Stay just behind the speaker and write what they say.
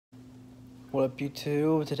What up,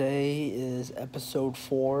 YouTube? Today is episode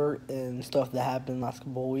 4 and stuff that happened last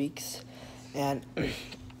couple of weeks. And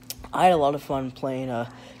I had a lot of fun playing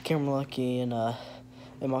Camera Lucky and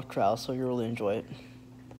Mocktrial, so you'll really enjoy it.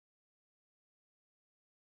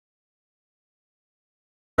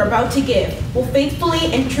 We're about to give will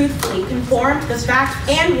faithfully and truthfully conform to the facts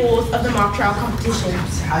and rules of the Mocktrial competition.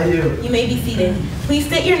 I do. You may be seated. Please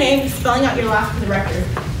state your name, spelling out your last for the record.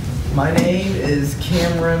 My name is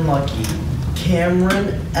Cameron Lucky.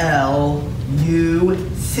 Cameron L-U-C-K-Y.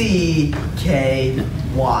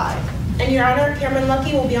 And Your Honor, Cameron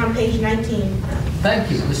Lucky will be on page 19.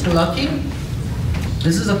 Thank you. Mr. Lucky,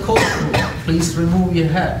 this is a courtroom. Please remove your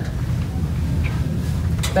hat.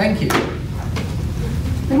 Thank you.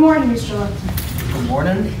 Good morning, Mr. Lucky. Good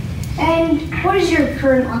morning. And what is your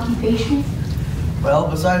current occupation? Well,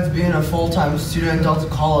 besides being a full-time student at Delta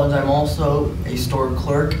College, I'm also a store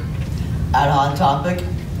clerk at Hot Topic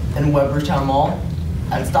in Webertown Mall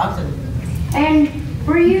at Stockton. And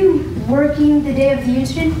were you working the day of the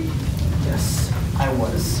incident? Yes, I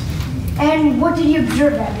was. And what did you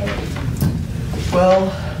observe that day?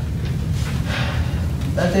 Well,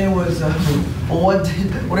 that day was, where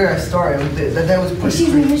did I start? That day was pretty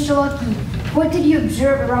Excuse me, Mr. Lucky. What did you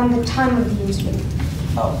observe around the time of the incident?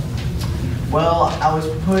 Oh. Well, I was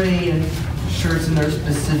putting shirts in their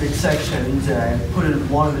specific sections, and I put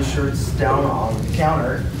one of the shirts down on the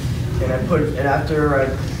counter, and after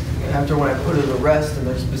when I put the rest in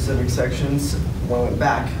their specific sections, when I went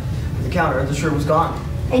back to the counter, the shirt was gone.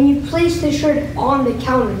 And you placed the shirt on the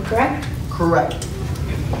counter, correct? Correct.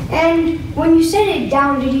 And when you set it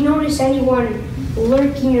down, did you notice anyone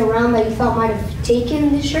lurking around that you thought might have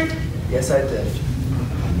taken the shirt? Yes, I did.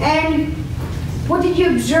 And what did you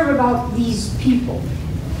observe about these people?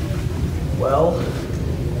 Well,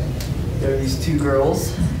 there were these two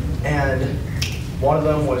girls, and one of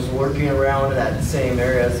them was lurking around in that same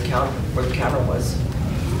area as the counter, where the camera was.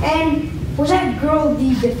 And was that girl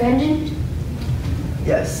the defendant?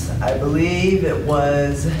 Yes, I believe it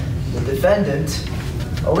was the defendant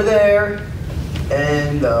over there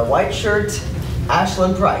in the white shirt,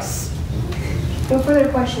 Ashlyn Price. No further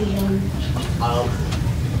questions, gentlemen.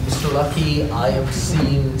 Mr. Lucky, I am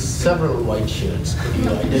seeing several white shirts. Could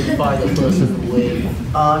you identify the person with?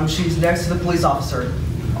 She's next to the police officer.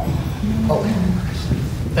 Okay.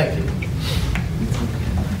 Thank you.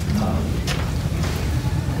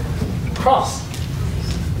 Cross.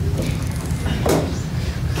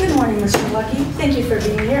 Good morning, Mr. Lucky. Thank you for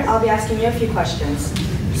being here. I'll be asking you a few questions.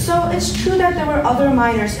 So it's true that there were other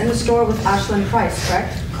minors in the store with Ashlyn Price,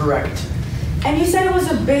 correct? Correct. And you said it was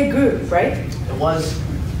a big group, right? It was.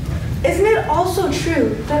 Isn't it also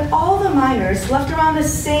true that all the minors left around the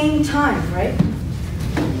same time, right?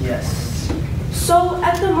 Yes. So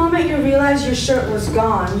at the moment you realized your shirt was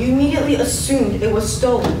gone, you immediately assumed it was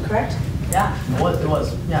stolen, correct? Yeah, it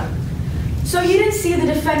was, yeah. So you didn't see the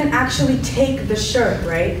defendant actually take the shirt,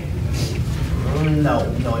 right? No,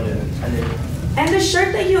 I didn't. And the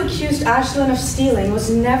shirt that you accused Ashlyn of stealing was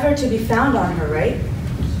never to be found on her, right?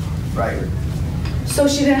 Right. So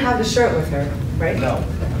she didn't have the shirt with her, right? No,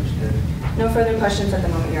 she didn't. No further questions at the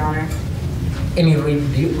moment, Your Honor. Any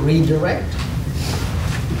redirect?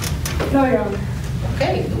 No, Your Honor.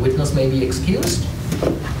 Okay, the witness may be excused.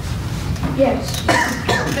 Yes.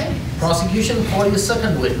 Okay. Prosecution, call your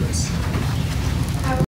second witness.